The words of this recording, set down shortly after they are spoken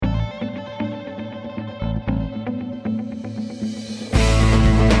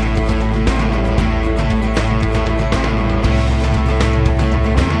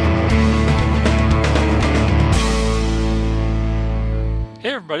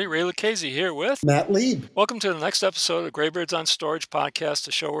everybody. Ray Lucchese here with Matt Lieb. Welcome to the next episode of Graybeards on Storage podcast,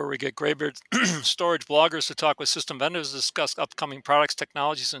 a show where we get Graybeard storage bloggers to talk with system vendors to discuss upcoming products,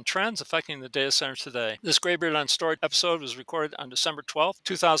 technologies, and trends affecting the data center today. This Graybeard on Storage episode was recorded on December 12th,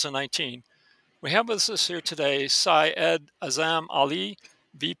 2019. We have with us here today Syed Azam Ali,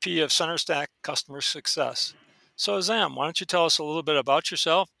 VP of CenterStack Customer Success. So Azam, why don't you tell us a little bit about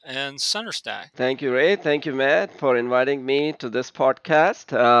yourself and CenterStack? Thank you, Ray. Thank you, Matt, for inviting me to this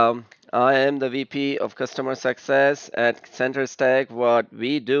podcast. I am the VP of Customer Success at CenterStack. What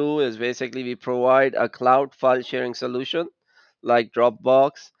we do is basically we provide a cloud file sharing solution like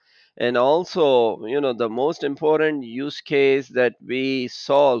Dropbox. And also, the most important use case that we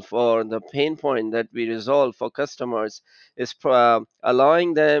solve or the pain point that we resolve for customers is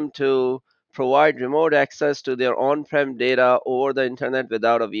allowing them to provide remote access to their on-prem data over the internet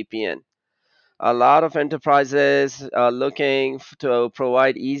without a VPN. A lot of enterprises are looking to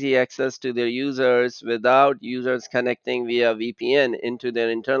provide easy access to their users without users connecting via VPN into their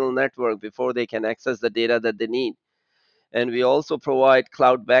internal network before they can access the data that they need. And we also provide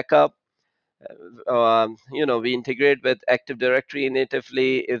cloud backup. We integrate with Active Directory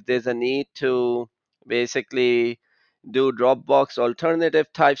natively if there's a need to basically do Dropbox alternative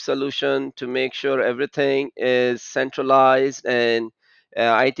type solution to make sure everything is centralized and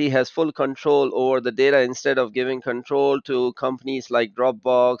IT has full control over the data instead of giving control to companies like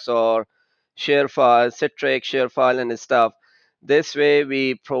Dropbox or ShareFile, Citrix, ShareFile, and stuff. This way,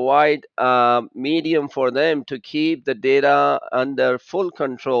 we provide a medium for them to keep the data under full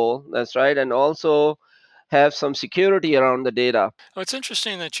control. That's right, and also have some security around the data. Oh, it's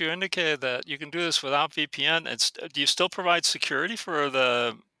interesting that you indicated that you can do this without VPN. Do you still provide security for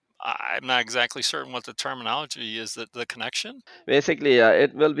I'm not exactly certain what the terminology is, that the connection? Basically,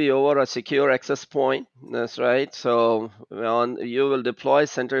 it will be over a secure access point. That's right. So you will deploy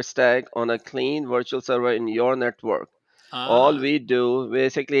CenterStack on a clean virtual server in your network. All Ah, we do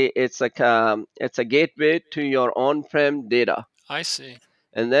basically it's a gateway to your on-prem data, I see.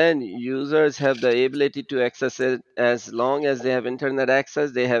 and then users have the ability to access it as long as they have internet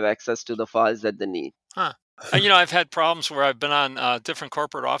access. They have access to the files that they need. Huh. I've had problems where I've been on different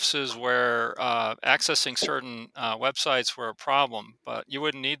corporate offices where accessing certain websites were a problem, but you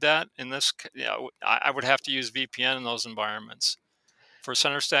wouldn't need that in this. I would have to use VPN in those environments. For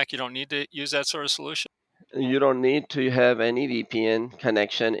CenterStack, you don't need to use that sort of solution. You don't need to have any VPN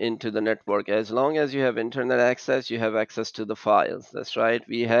connection into the network. As long as you have internet access, you have access to the files. That's right.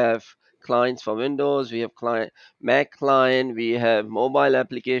 We have clients for Windows, we have Mac client, we have mobile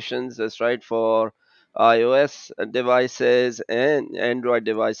applications. That's right, for iOS devices and Android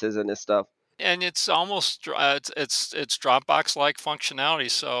devices and stuff. And it's almost it's Dropbox like functionality,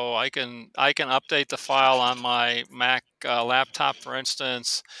 so I can update the file on my Mac laptop, for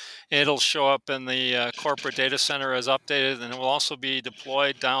instance. It'll show up in the corporate data center as updated, and it will also be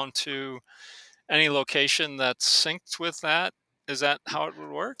deployed down to any location that's synced with that. Is that how it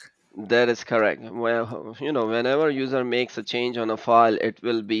would work? That is correct. Well, whenever user makes a change on a file, it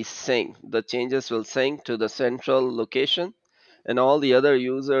will be synced. The changes will sync to the central location, and all the other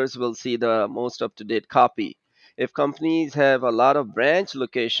users will see the most up-to-date copy. If companies have a lot of branch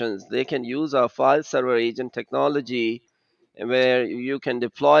locations, they can use our file server agent technology where you can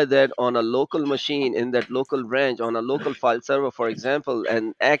deploy that on a local machine in that local branch on a local file server, for example,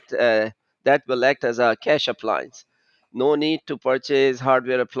 and act that will act as a cache appliance. No need to purchase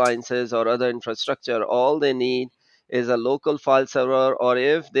hardware appliances or other infrastructure. All they need is a local file server, or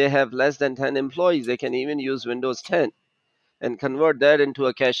if they have less than 10 employees, they can even use Windows 10 and convert that into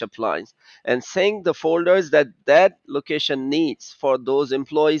a cache appliance and sync the folders that that location needs for those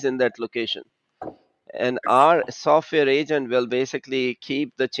employees in that location. And our software agent will basically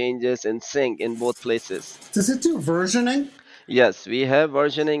keep the changes in sync in both places. Does it do versioning? Yes, we have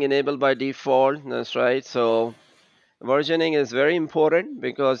versioning enabled by default. That's right. So versioning is very important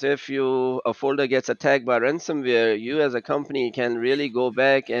because if a folder gets attacked by ransomware, you as a company can really go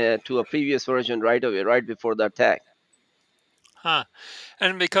back to a previous version right away, right before the attack. Huh.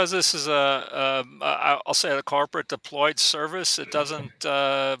 And because this is I'll say a corporate deployed service, it doesn't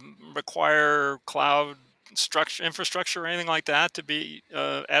require cloud structure, infrastructure, or anything like that to be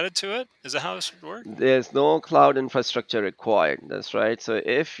added to it. Is that how this would work? There's no cloud infrastructure required. That's right. So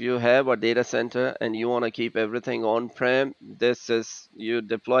if you have a data center and you want to keep everything on-prem, this is you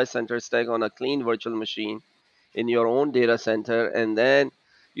deploy CenterStack on a clean virtual machine in your own data center, and then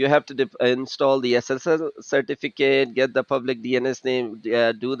you have to install the SSL certificate, get the public DNS name,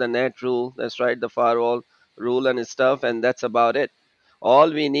 do the net rule. That's right, the firewall rule and stuff, and that's about it. All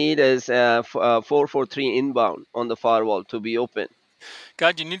we need is 443 inbound on the firewall to be open.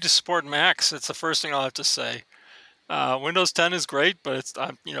 God, you need to support Macs. It's the first thing I'll have to say. Windows 10 is great, but it's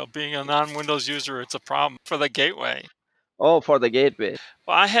being a non-Windows user, it's a problem for the gateway. Oh, for the gateway.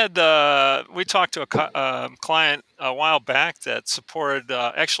 Well, we talked to a client a while back that supported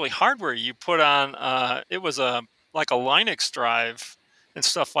actually hardware you put on. It was a like a Linux drive and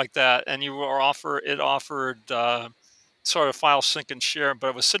stuff like that, and it offered sort of file sync and share, but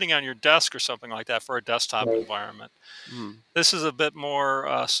it was sitting on your desk or something like that for a desktop Right. environment. Hmm. This is a bit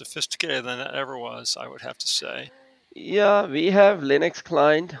more sophisticated than it ever was, I would have to say. Yeah, we have Linux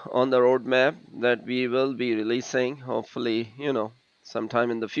client on the roadmap that we will be releasing, hopefully,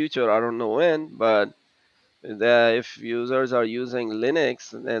 sometime in the future. I don't know when, but if users are using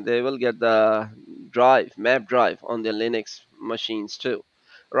Linux, then they will get the map drive on their Linux machines too.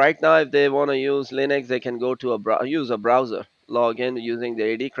 Right now, if they want to use Linux, they can go to use a browser, log in using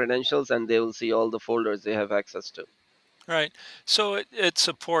the AD credentials, and they will see all the folders they have access to. Right. So it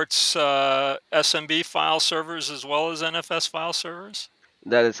supports SMB file servers as well as NFS file servers.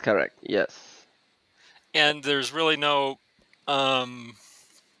 That is correct. Yes. And there's really no, um,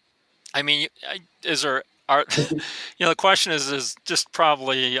 I mean, is there, are, the question is just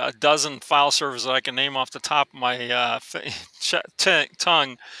probably a dozen file servers that I can name off the top of my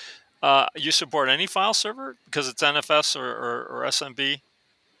tongue. You support any file server because it's NFS or SMB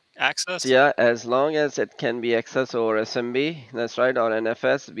access? Yeah, as long as it can be accessed over SMB, that's right, or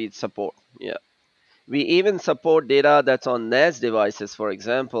NFS, we support. Yeah. We even support data that's on NAS devices, for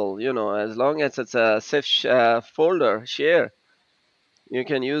example. As long as it's a CIF folder share, you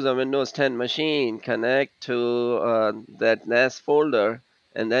can use a Windows 10 machine, connect to that NAS folder,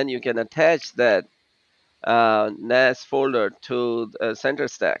 and then you can attach that NAS folder to Center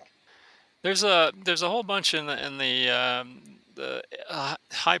Stack. There's a whole bunch in the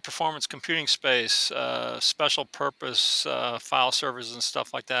high performance computing space, special purpose file servers and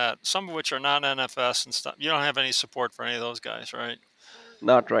stuff like that. Some of which are not NFS and stuff. You don't have any support for any of those guys, right?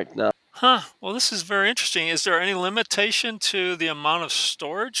 Not right now. Huh. Well, this is very interesting. Is there any limitation to the amount of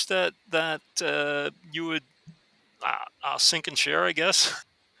storage that you would sync and share? I guess.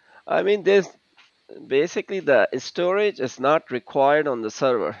 I mean, there's basically the storage is not required on the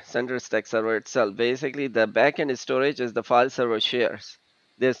server, Center Stack server itself. Basically, the backend storage is the file server shares.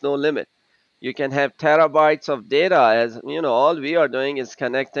 There's no limit. You can have terabytes of data. As all we are doing is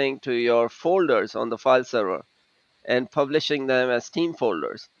connecting to your folders on the file server and publishing them as team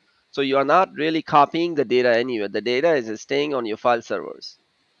folders. So you are not really copying the data anywhere. The data is staying on your file servers.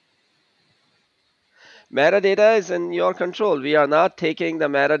 Metadata is in your control. We are not taking the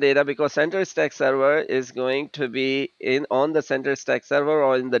metadata because Center Stack server is going to be in on the Center Stack server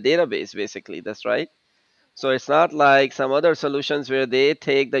or in the database, basically. That's right. So it's not like some other solutions where they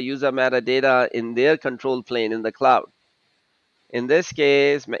take the user metadata in their control plane in the cloud. In this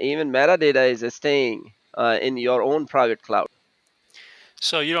case, even metadata is staying in your own private cloud.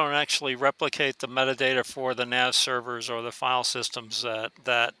 So you don't actually replicate the metadata for the NAS servers or the file systems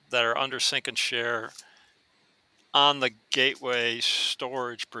that are under sync and share on the gateway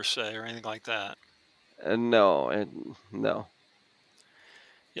storage per se or anything like that. No, no.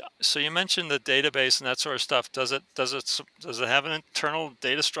 Yeah. So you mentioned the database and that sort of stuff. Does it have an internal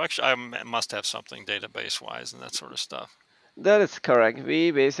data structure? It must have something database wise and that sort of stuff. That is correct.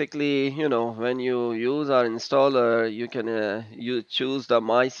 We basically, when you use our installer, you can you choose the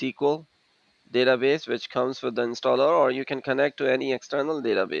MySQL database, which comes with the installer, or you can connect to any external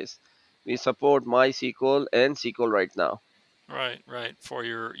database. We support MySQL and SQL right now. Right, right, for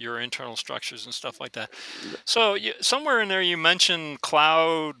your internal structures and stuff like that. So somewhere in there you mentioned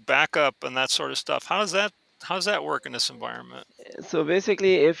cloud backup and that sort of stuff. How does that work in this environment? So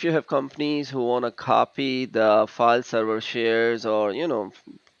basically, if you have companies who want to copy the file server shares or,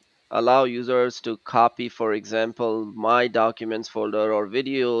 allow users to copy, for example, my documents folder or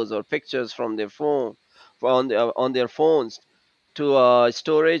videos or pictures from their phone on their phones to a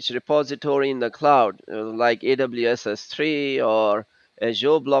storage repository in the cloud, like AWS S3 or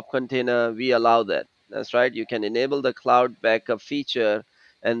Azure Blob Container, we allow that. That's right. You can enable the cloud backup feature,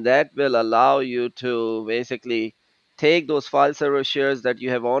 and that will allow you to basically take those file server shares that you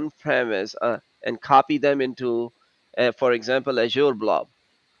have on premise and copy them into, for example, Azure Blob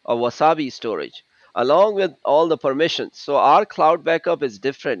or Wasabi storage, along with all the permissions. So our cloud backup is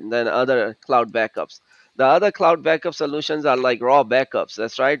different than other cloud backups. The other cloud backup solutions are like raw backups.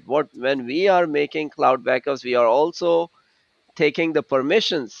 That's right. When we are making cloud backups, we are also taking the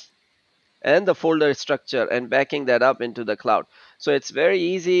permissions and the folder structure and backing that up into the cloud. So it's very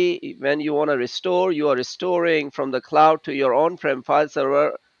easy when you want to restore, you are restoring from the cloud to your on-prem file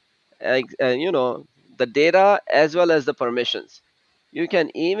server, and the data as well as the permissions. You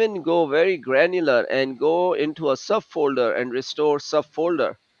can even go very granular and go into a subfolder and restore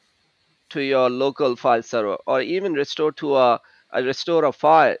subfolder to your local file server, or even restore a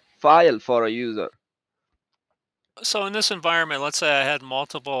file for a user. So in this environment, let's say I had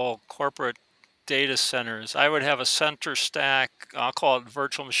multiple corporate data centers. I would have a center stack, I'll call it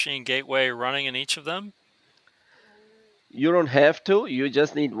virtual machine gateway, running in each of them. You don't have to. You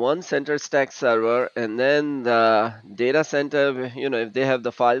just need one center stack server, and then the data center, if they have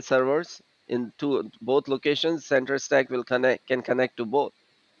the file servers in both locations, center stack can connect to both.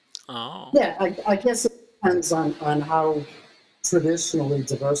 Oh. Yeah, I guess it depends on how traditionally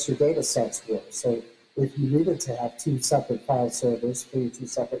diverse your data sets were. So if you needed to have two separate file servers for your two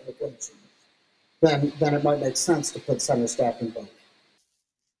separate locations, then it might make sense to put center stack in both.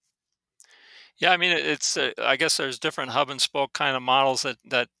 Yeah, I mean, it's I guess there's different hub and spoke kind of models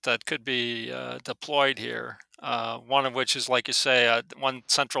that could be deployed here. One of which is, like you say, one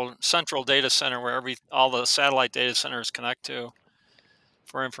central data center where all the satellite data centers connect to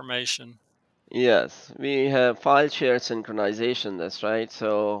for information. Yes, we have file share synchronization, that's right.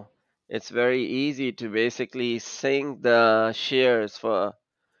 So it's very easy to basically sync the shares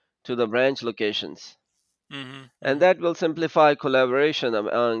to the branch locations. Hmm. And Hmm. that will simplify collaboration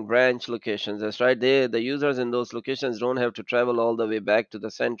among branch locations. That's right. The users in those locations don't have to travel all the way back to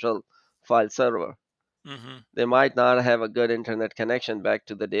the central file server. Hmm. They might not have a good internet connection back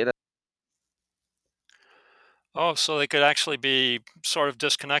to the data. Oh, so they could actually be sort of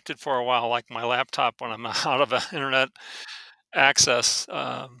disconnected for a while, like my laptop when I'm out of internet access.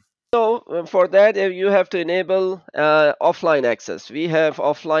 So for that, you have to enable offline access. We have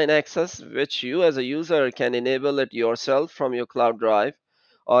offline access, which you as a user can enable it yourself from your cloud drive,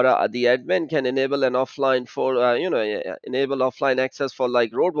 or the admin can enable an offline enable offline access for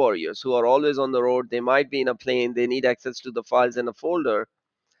like road warriors who are always on the road. They might be in a plane. They need access to the files in a folder.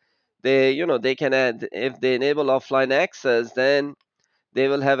 They can add, if they enable offline access, then they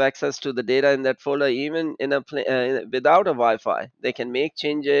will have access to the data in that folder even without a Wi-Fi. They can make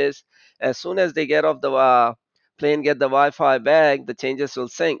changes as soon as they get off the plane, get the Wi-Fi back. The changes will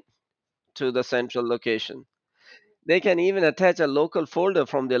sync to the central location. They can even attach a local folder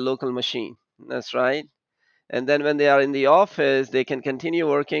from their local machine. That's right. And then when they are in the office, they can continue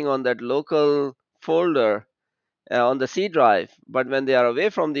working on that local folder on the C drive. But when they are away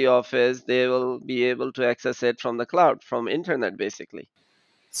from the office, they will be able to access it from the cloud, from internet, basically.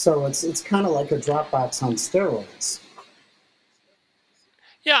 So it's kind of like a Dropbox on steroids.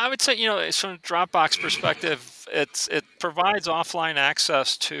 Yeah, I would say, from a Dropbox perspective, it provides offline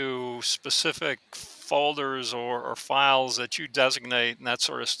access to specific folders or files that you designate and that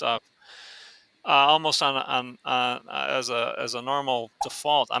sort of stuff. Almost as a normal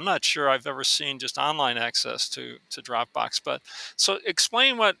default. I'm not sure I've ever seen just online access to Dropbox. But so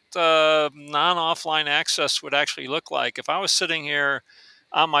explain what non-offline access would actually look like. If I was sitting here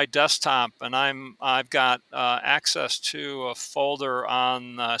on my desktop and I've got access to a folder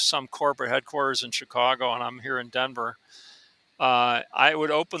on some corporate headquarters in Chicago, and I'm here in Denver, I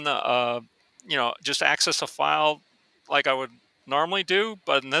would open just access a file like I would normally do.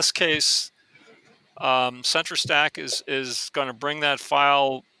 But in this case, CenterStack is going to bring that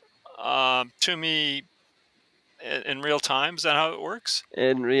file to me in real time. Is that how it works?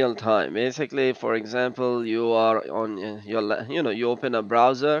 In real time. Basically, for example, you are on you open a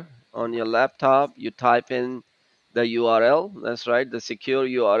browser on your laptop, you type in the URL, that's right, the secure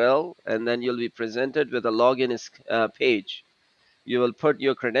URL, and then you'll be presented with a login page. You will put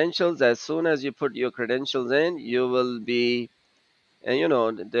your credentials. As soon as you put your credentials in, you will be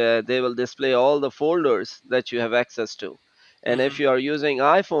and they will display all the folders that you have access to. And if Hmm. you are using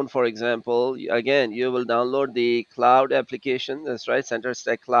iPhone, for example, again, you will download the cloud application, that's right,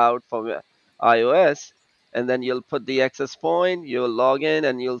 CenterStack Cloud for iOS, and then you'll put the access point, you'll log in,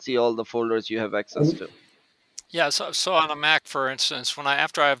 and you'll see all the folders you have access And, to. Yeah. So on a Mac, for instance,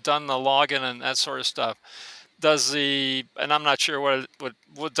 after I've done the login and that sort of stuff, and I'm not sure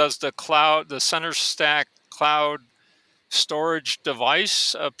what does the CenterStack Cloud storage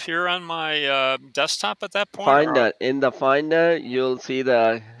device appear on my desktop at that point? Or Finder, in the Finder, you'll see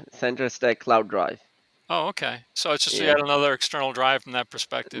the CenterStack Cloud Drive. oh, okay. So it's just Yeah, yet another external drive from that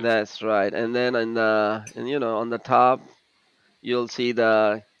perspective. that's right. And then on the top, you'll see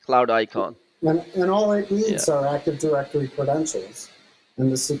the cloud icon. and all it Yeah. needs are Active Directory credentials.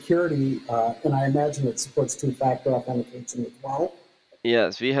 And the security, and I imagine it supports two-factor authentication as well.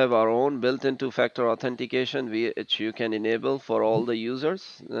 Yes, we have our own built-in two-factor authentication which you can enable for all the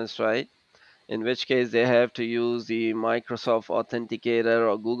users. That's right. in which case they have to use the Microsoft Authenticator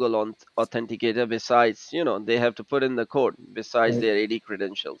or Google Authenticator besides, they have to put in the code besides Right. their AD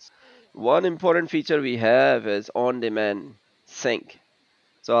credentials. One important feature we have is on-demand sync.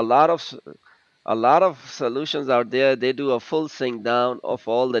 So a lot of solutions out there, they do a full sync down of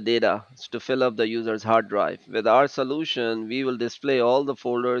all the data to fill up the user's hard drive. With our solution, we will display all the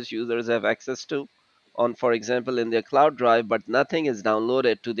folders users have access to on, for example, in their cloud drive, but nothing is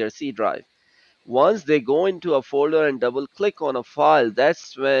downloaded to their C drive. Once they go into a folder and double click on a file,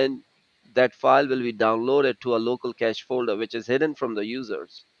 that's when that file will be downloaded to a local cache folder, which is hidden from the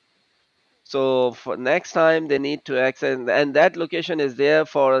users. So for next time they need to access, and that location is there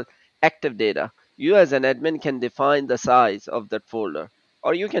for active data. You as an admin can define the size of that folder,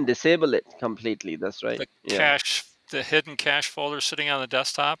 or you can disable it completely. That's right. The Yeah, cache, the hidden cache folder sitting on the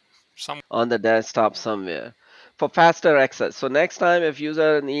desktop somewhere. on the desktop somewhere for faster access. So next time if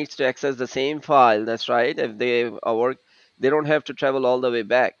user needs to access the same file, that's right. If they are work, they don't have to travel all the way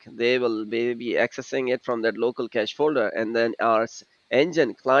back. They will be accessing it from that local cache folder, and then our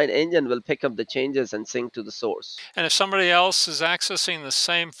client engine will pick up the changes and sync to the source. And if somebody else is accessing the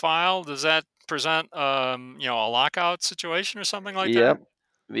same file, does that present a lockout situation or something like that? Yep.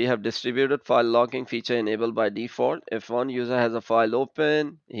 We have distributed file locking feature enabled by default. If one user has a file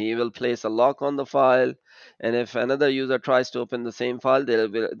open, he will place a lock on the file. And if another user tries to open the same file,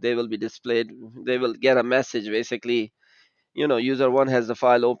 they will be displayed. They will get a message basically, user one has the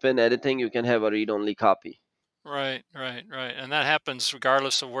file open, editing, you can have a read only copy. Right, right, right. And that happens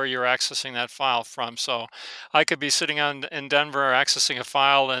regardless of where you're accessing that file from. So I could be sitting in Denver accessing a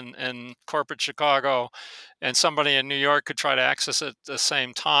file in corporate Chicago, and somebody in New York could try to access it at the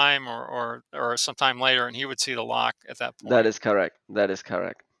same time or sometime later, and he would see the lock at that That point. is correct. That is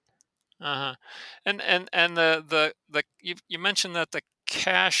correct. Uh-huh. And the you mentioned that the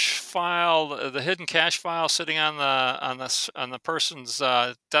cache file, the hidden cache file sitting on the person's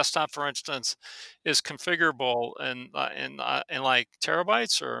desktop, for instance, is configurable in like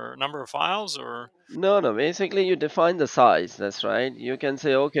terabytes or number of files or No, no. Basically, you define the size. That's right. You can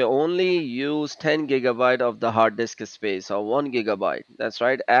say, okay, only use 10 gigabyte of the hard disk space or 1 gigabyte. That's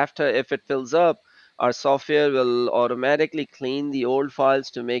right. After, if it fills up, our software will automatically clean the old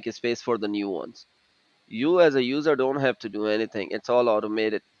files to make space for the new ones. You, as a user, don't have to do anything. It's all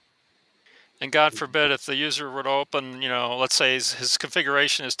automated. and God forbid if the user would open, let's say his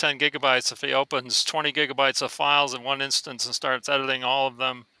configuration is 10 gigabytes. If he opens 20 gigabytes of files in one instance and starts editing all of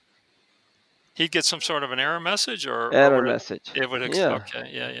them, he'd get some sort of an error message, or Error would message. it would Yeah, okay,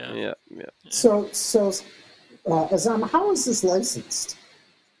 yeah, yeah, yeah, yeah. yeah. So, Azam, how is this licensed?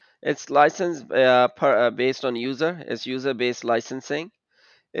 It's licensed based on user. It's user-based licensing.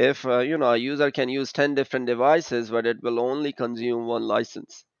 If a user can use 10 different devices, but it will only consume one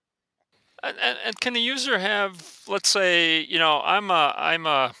license. And can the user have, let's say, I'm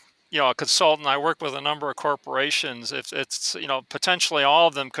a a consultant. I work with a number of corporations. If it's potentially all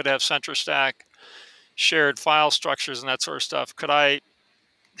of them could have CentraStack shared file structures and that sort of stuff. Could I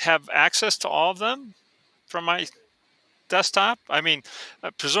have access to all of them from my desktop? I mean,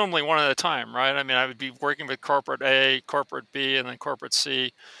 presumably one at a time, right? I mean, I would be working with corporate A, corporate B, and then corporate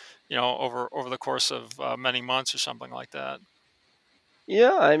C, over the course of many months or something like that.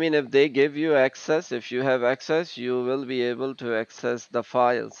 Yeah, I mean, if they give you access, if you have access, you will be able to access the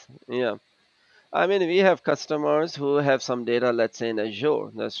files. Yeah. I mean, we have customers who have some data, let's say in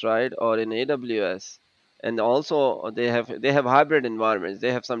Azure, that's right, or in AWS. And also they have hybrid environments.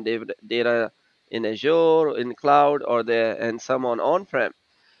 They have some data in Azure, in cloud, or and some on-prem.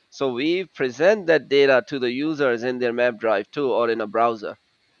 So we present that data to the users in their map drive too, or in a browser.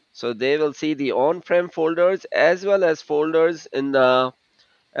 So they will see the on-prem folders as well as folders in the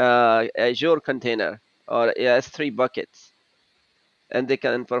Azure container or S3 buckets, and they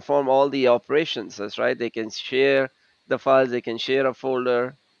can perform all the operations. That's right. They can share the files. They can share a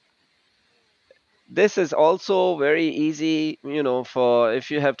folder. This is also very easy, for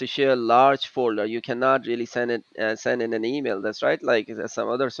if you have to share a large folder, you cannot really send in an email. That's right. Like some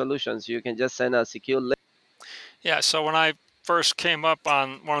other solutions, you can just send a secure link. Yeah, so when I first came up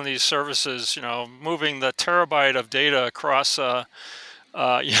on one of these services, moving the terabyte of data across you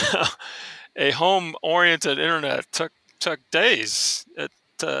know, a home-oriented internet took days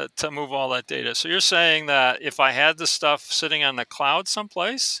to move all that data. So you're saying that if I had the stuff sitting on the cloud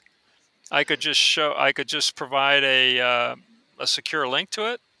someplace, I could just provide a secure link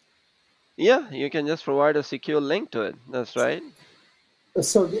to it. Yeah, you can just provide a secure link to it. That's right.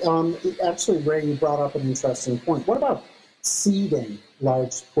 So, actually, Ray, you brought up an interesting point. What about seeding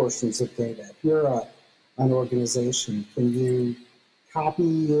large portions of data? If you're an organization, can you copy,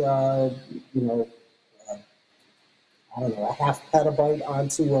 you know, uh, I don't know, a half petabyte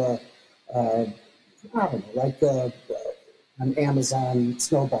onto I don't know, like an Amazon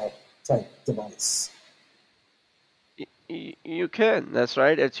Snowball type device. You can, that's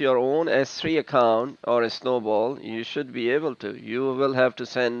right. It's your own S3 account or a Snowball. You should be able to. You will have to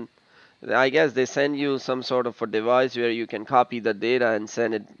send, I guess they send you some sort of a device where you can copy the data and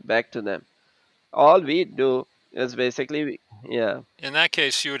send it back to them. All we do is basically, yeah, In that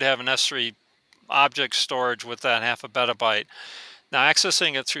case, you would have an S3 object storage with that half a petabyte. Now,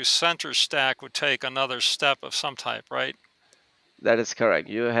 accessing it through CenterStack would take another step of some type, right? that is correct.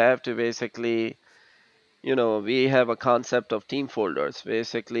 You have to basically, we have a concept of team folders.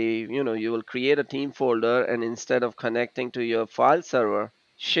 Basically, you will create a team folder, and instead of connecting to your file server,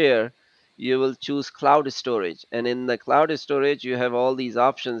 share, you will choose cloud storage. And in the cloud storage, you have all these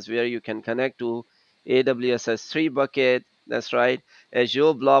options where you can connect to AWS S3 bucket, that's right,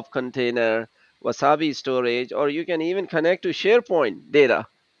 Azure Blob Container, Wasabi storage, or you can even connect to SharePoint data.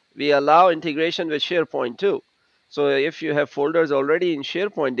 We allow integration with SharePoint too. So if you have folders already in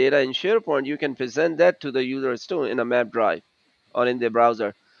SharePoint, data in SharePoint, you can present that to the users too in a map drive or in their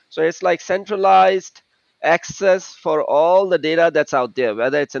browser. So it's like centralized access for all the data that's out there,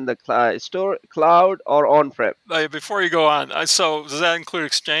 whether it's in the cloud or on-prem. Before you go on, so does that include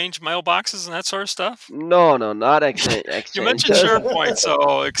Exchange, mailboxes, and that sort of stuff? No, no, not You Exchange. mentioned SharePoint,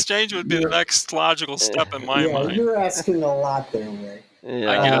 so Exchange would be the you're, next logical step in my yeah, mind. you're asking a lot there, Ray. I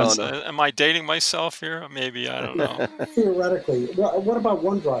Yeah, no, guess. Um, no. Am I dating myself here? Maybe. I don't know. Theoretically, what about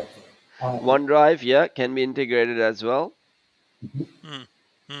OneDrive? Uh, OneDrive, yeah, can be integrated as well. Hmm,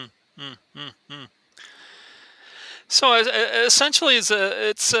 hmm, hmm, hmm, hmm. So essentially, it's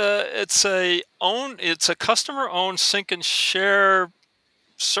a customer owned sync and share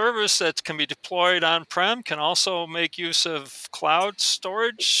service that can be deployed on prem. Can also make use of cloud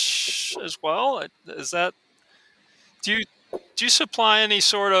storage as well. Is that do you do you supply any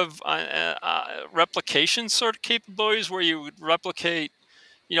sort of replication sort of capabilities where you would replicate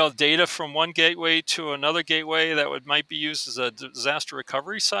data from one gateway to another gateway that might be used as a disaster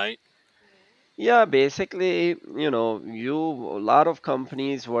recovery site? Yeah, basically, a lot of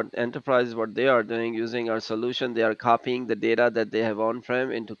companies, what enterprises, what they are doing using our solution, they are copying the data that they have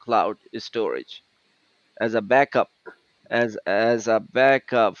on-prem into cloud storage as a backup, as a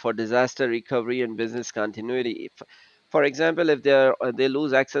backup for disaster recovery and business continuity. For example, if they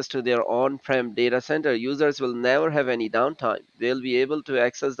lose access to their on-prem data center, users will never have any downtime. They'll be able to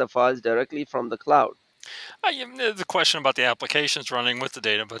access the files directly from the cloud. The question about the applications running with the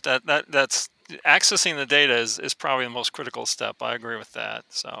data, but that's accessing the data is probably the most critical step. I agree with that.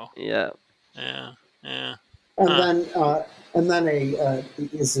 So Yeah. yeah, yeah. and Huh. then, uh, and then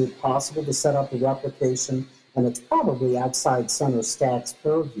is it possible to set up a replication? And it's probably outside Center Stack's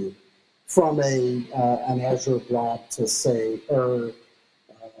purview from an Azure blob to say, or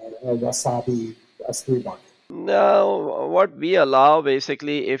a Wasabi S3 bucket. Now, what we allow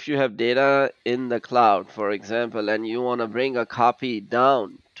basically, if you have data in the cloud, for example, and you want to bring a copy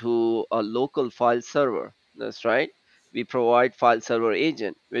down to a local file server, that's right. We provide file server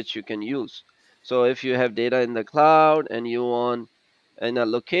agent, which you can use. So if you have data in the cloud and you want in a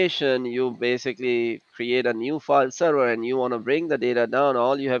location, you basically create a new file server and you want to bring the data down,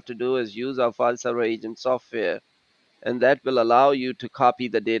 all you have to do is use our file server agent software, and that will allow you to copy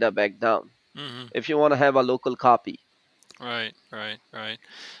the data back down Hmm. if you want to have a local copy. Right, right, right.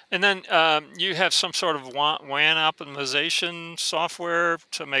 And then you have some sort of WAN optimization software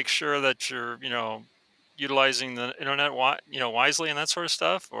to make sure that you're, utilizing the internet, wisely and that sort of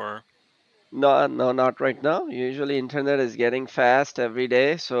stuff. Or No, no, not right now. Usually, internet is getting fast every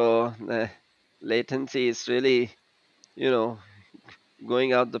day, so the latency is really, you know,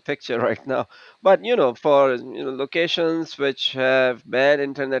 going out the picture right now. But for locations which have bad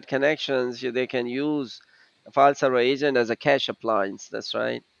internet connections, they can use a file server agent as a cache appliance. That's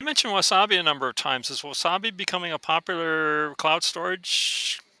right. you mentioned Wasabi a number of times. Is Wasabi becoming a popular cloud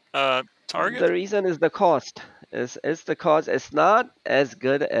storage target? The reason is the cost. It's the cost. It's not as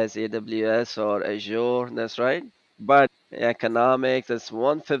good as AWS or Azure. That's right. But economics, it's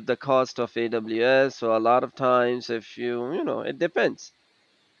one fifth the cost of AWS. So a lot of times, if it depends.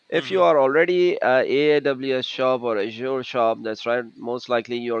 If you Hmm. are already a AWS shop or Azure shop, that's right. Most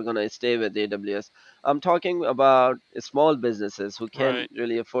likely you're gonna stay with AWS. I'm talking about small businesses who can Right.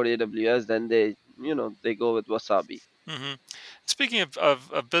 really afford AWS. Then they go with Wasabi. Hmm. Speaking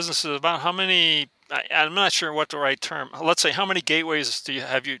of businesses, about how many? I'm not sure what the right term. Let's say, how many gateways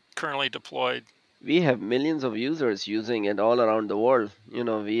have you currently deployed? We have millions of users using it all around the world.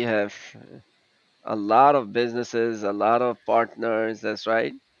 We have. a lot of businesses, a lot of partners, that's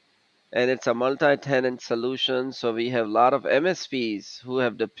right. And it's a multi-tenant solution, so we have a lot of MSPs who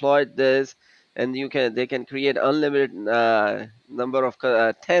have deployed this, and they can create unlimited number of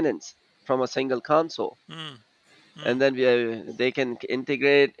tenants from a single console, Mm, mm. and then they can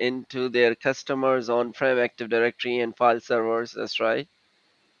integrate into their customers on-prem Active Directory and file servers. That's right.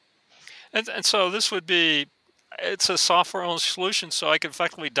 And so this would be, it's a software only solution, so I could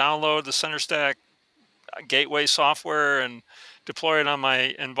effectively download the CenterStack gateway software and deploy it on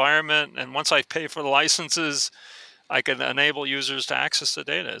my environment. And once I pay for the licenses, I can enable users to access the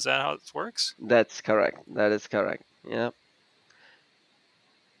data. Is that how it works? That's correct. That is correct. Yeah.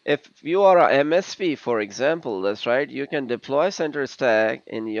 If you are a MSP, for example, that's right, you can deploy CenterStack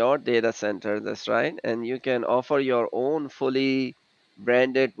in your data center, that's right, and you can offer your own fully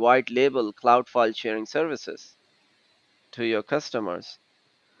branded white label cloud file sharing services to your customers.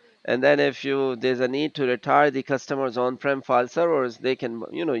 And then if there's a need to retire the customer's on-prem file servers, they can,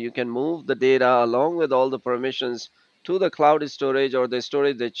 you can move the data along with all the permissions to the cloud storage or the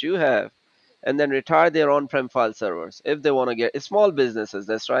storage that you have, and then retire their on-prem file servers if they want to get small businesses,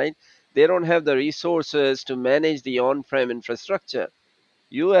 that's right. They don't have the resources to manage the on-prem infrastructure.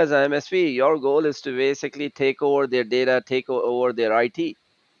 You as an MSP, your goal is to basically take over their data, take over their IT.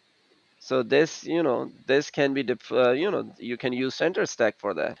 So this can be, you can use CenterStack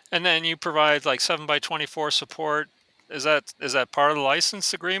for that. And then you provide like 7x24 support. Is that part of the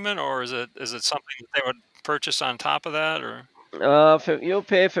license agreement, or is it something that they would purchase on top of that, or? You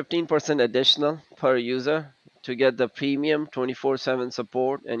pay 15% additional per user to get the premium 24/7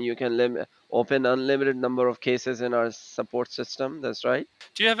 support, and you can open unlimited number of cases in our support system. That's right.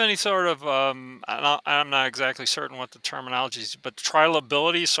 Do you have any sort of I'm not exactly certain what the terminology is, but trial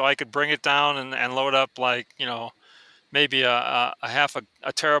ability, so I could bring it down and load up like, maybe a half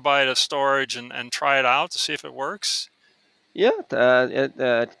a terabyte of storage and try it out to see if it works? Yeah,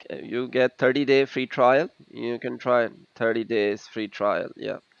 you get 30-day free trial. You can try it, 30 days free trial.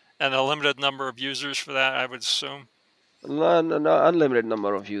 Yeah, And a limited number of users for that, I would assume. no, no, no, unlimited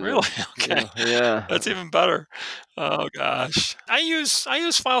number of Really? users. Okay. Yeah. That's even better. Oh gosh. I use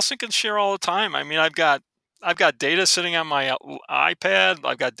file sync and share all the time. I mean, I've got data sitting on my iPad,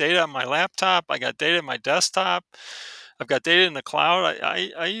 I've got data on my laptop, I got data on my desktop, I've got data in the cloud.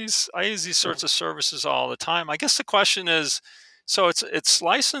 I use these sorts of services all the time. I guess the question is, so it's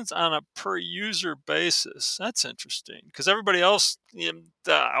licensed on a per user basis. That's interesting because everybody else,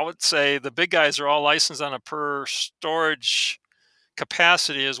 I would say the big guys are all licensed on a per storage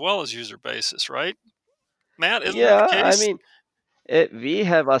capacity as well as user basis, right? Matt, isn't that Yeah, the I case? mean, we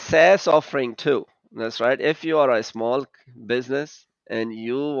have a SaaS offering too. That's right. If you are a small business and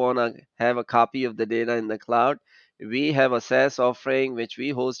you want to have a copy of the data in the cloud, we have a SaaS offering which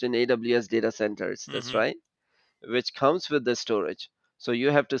we host in AWS data centers. That's Hmm. right, which comes with the storage. So you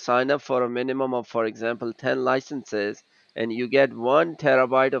have to sign up for a minimum of, for example, 10 licenses, and you get 1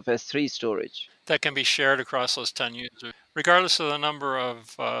 terabyte of S3 storage. That can be shared across those 10 users, regardless of the number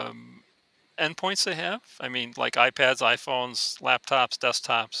of endpoints they have. I mean, like iPads, iPhones, laptops,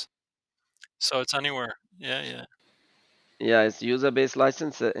 desktops. So it's anywhere. Yeah, yeah. Yeah, it's user-based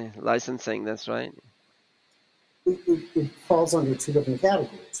licensing. That's right. It falls under two different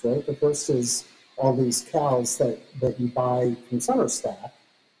categories, right? The first is all these cows that you buy from CenterStack.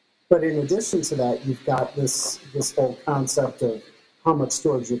 But in addition to that, you've got this whole concept of how much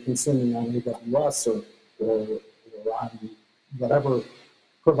storage you're consuming on AWS or on whatever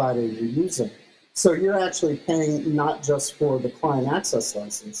provider you're using. So you're actually paying not just for the client access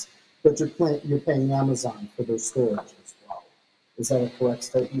license, but you're paying Amazon for their storage as well. Is that a correct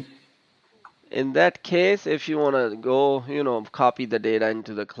statement? In that case, if you want to go, copy the data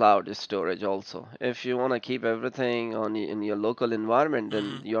into the cloud storage also. If you want to keep everything in your local environment,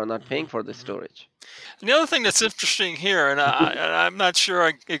 then Hmm. you are not Hmm. paying for the Hmm. storage. And the other thing that's interesting here, and I'm not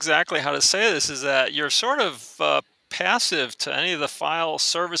sure exactly how to say this, is that you're sort of passive to any of the file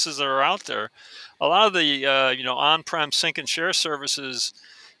services that are out there. A lot of the on-prem sync and share services,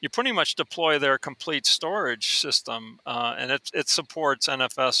 you pretty much deploy their complete storage system, and it supports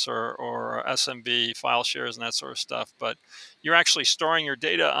NFS or SMB file shares and that sort of stuff. But you're actually storing your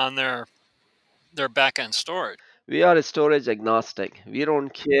data on their backend storage. We are storage agnostic. We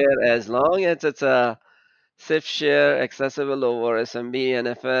don't care as long as it's a SIF share accessible over SMB,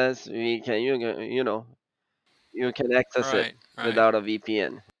 NFS. You can access it Right, right. without a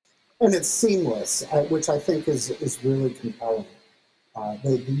VPN. And it's seamless, which I think is really compelling.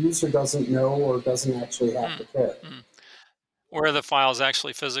 The user doesn't know or doesn't actually have Hmm. to care. Hmm. Where the files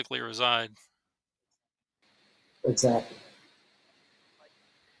actually physically reside. Exactly.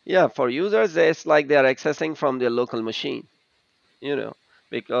 Yeah, for users, it's like they are accessing from their local machine, you know,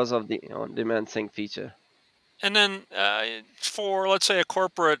 because of the on-demand sync feature. And then for, let's say, a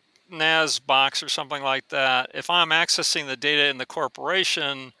corporate NAS box or something like that, if I'm accessing the data in the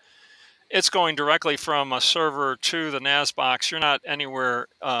corporation, it's going directly from a server to the NAS box. You're not anywhere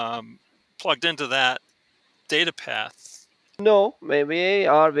plugged into that data path. No, maybe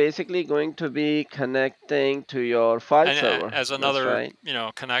are basically going to be connecting to your file And server. as That's another,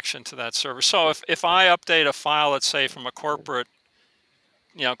 right. connection to that server. So if I update a file, let's say from a corporate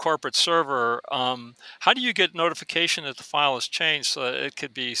server, how do you get notification that the file has changed so that it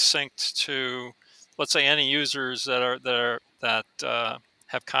could be synced to, let's say, any users that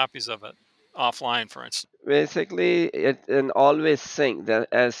have copies of it offline, for instance? Basically, it can always sync that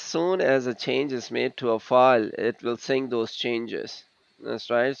as soon as a change is made to a file, it will sync those changes. That's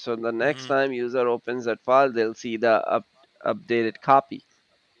right. So the next Hmm. time user opens that file, they'll see the updated copy.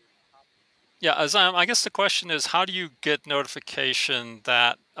 Yeah, I guess the question is, how do you get notification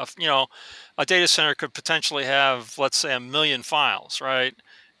that a data center could potentially have, let's say, 1 million files, right?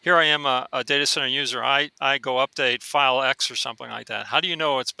 Here I am, a data center user. I go update file X or something like that. How do you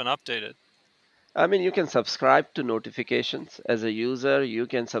know it's been updated? I mean, you can subscribe to notifications as a user. You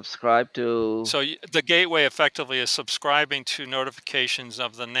can subscribe to. So the gateway effectively is subscribing to notifications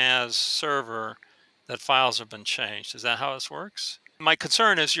of the NAS server that files have been changed. Is that how this works? My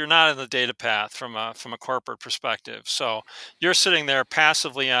concern is you're not in the data path from a corporate perspective. So you're sitting there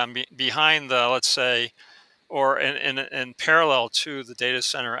passively on behind the, let's say, or in parallel to the data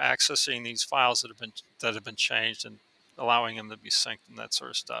center, accessing these files that have been changed and allowing them to be synced and that sort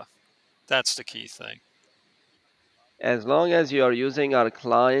of stuff. That's the key thing. As long as you are using our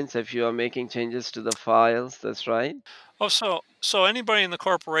clients, if you are making changes to the files, that's right. Oh, so anybody in the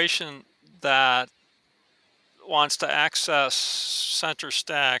corporation that wants to access Center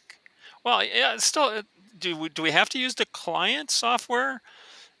Stack, well, yeah, it's still, do we have to use the client software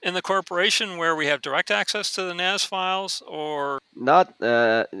in the corporation where we have direct access to the NAS files, or Not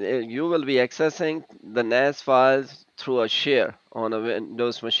you will be accessing the NAS files through a share on a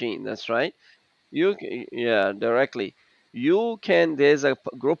Windows machine. That's right. Yeah, directly. You can. There's a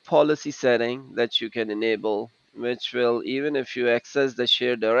group policy setting that you can enable, which will even if you access the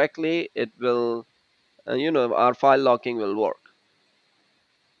share directly, it will. Our file locking will work.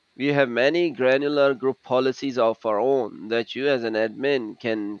 We have many granular group policies of our own that you as an admin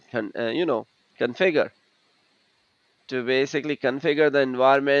can configure to basically configure the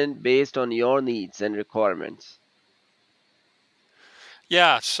environment based on your needs and requirements.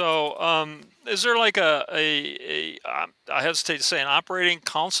 yeah. So is there like I hesitate to say, an operating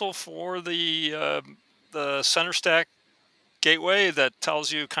console for the Center Stack gateway that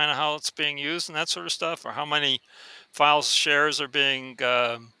tells you kind of how it's being used and that sort of stuff, or how many files shares are being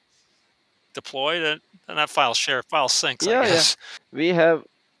deployed, and not file share, file syncs, I Yeah, yeah. guess. We have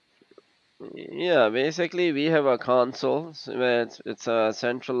Yeah, basically we have a console where it's a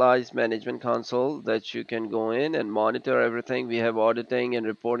centralized management console that you can go in and monitor everything. We have auditing and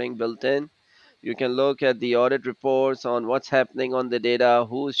reporting built in. You can look at the audit reports on what's happening on the data,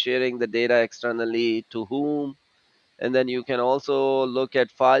 who's sharing the data externally to whom, and then you can also look at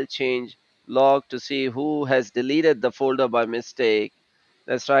file change log to see who has deleted the folder by mistake.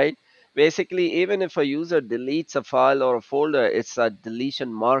 That's right. Basically, even if a user deletes a file or a folder, it's a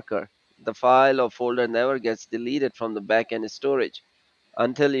deletion marker. The file or folder never gets deleted from the backend storage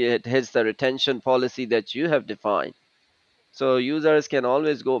until it hits the retention policy that you have defined. So users can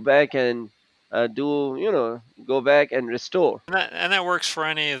always go back and go back and restore. And that works for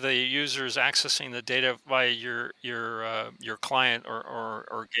any of the users accessing the data via your client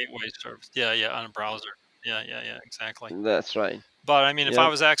or gateway service. Yeah, yeah, on a browser. Yeah, yeah, yeah, exactly. That's right. But I mean, if I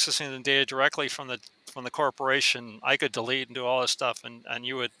Yep. was accessing the data directly from the corporation, I could delete and do all this stuff, and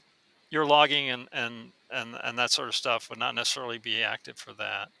your logging and that sort of stuff would not necessarily be active for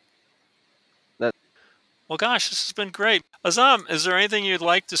that. That Well, gosh, this has been great. Azam, is there anything you'd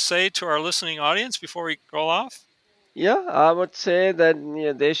like to say to our listening audience before we roll off? Yeah, I would say that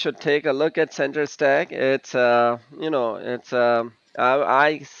they should take a look at Center Stack. It's it's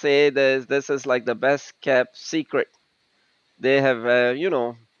I say this is like the best kept secret. They have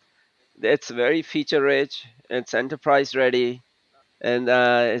it's very feature rich. It's enterprise ready, and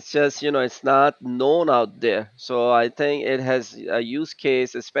it's just it's not known out there. So I think it has a use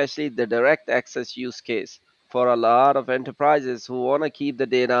case, especially the direct access use case for a lot of enterprises who want to keep the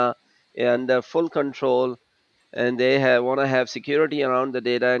data under full control, and they want to have security around the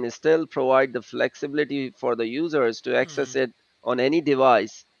data and still provide the flexibility for the users to access Hmm. it on any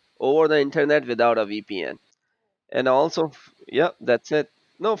device over the internet without a VPN. And also, yeah, that's it.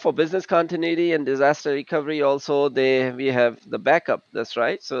 No, for business continuity and disaster recovery, also we have the backup. That's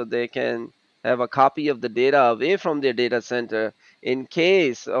right. So they can have a copy of the data away from their data center in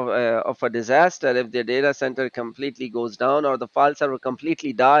case of a disaster. If their data center completely goes down or the file server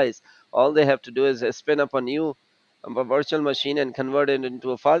completely dies, all they have to do is spin up a new a virtual machine and convert it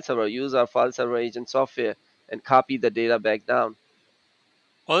into a file server. Use our file server agent software and copy the data back down.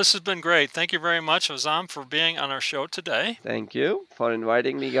 Well, this has been great. Thank you very much, Azam, for being on our show today. Thank you for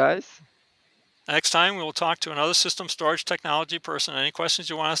inviting me, guys. Next time, we will talk to another system storage technology person. Any questions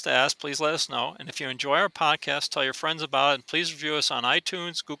you want us to ask, please let us know. And if you enjoy our podcast, tell your friends about it. And please review us on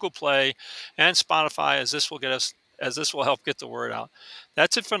iTunes, Google Play, and Spotify, as this will help get the word out.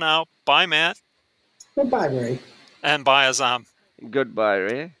 That's it for now. Bye, Matt. Goodbye, Ray. And bye, Azam. Goodbye,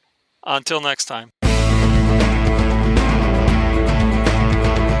 Ray. Until next time.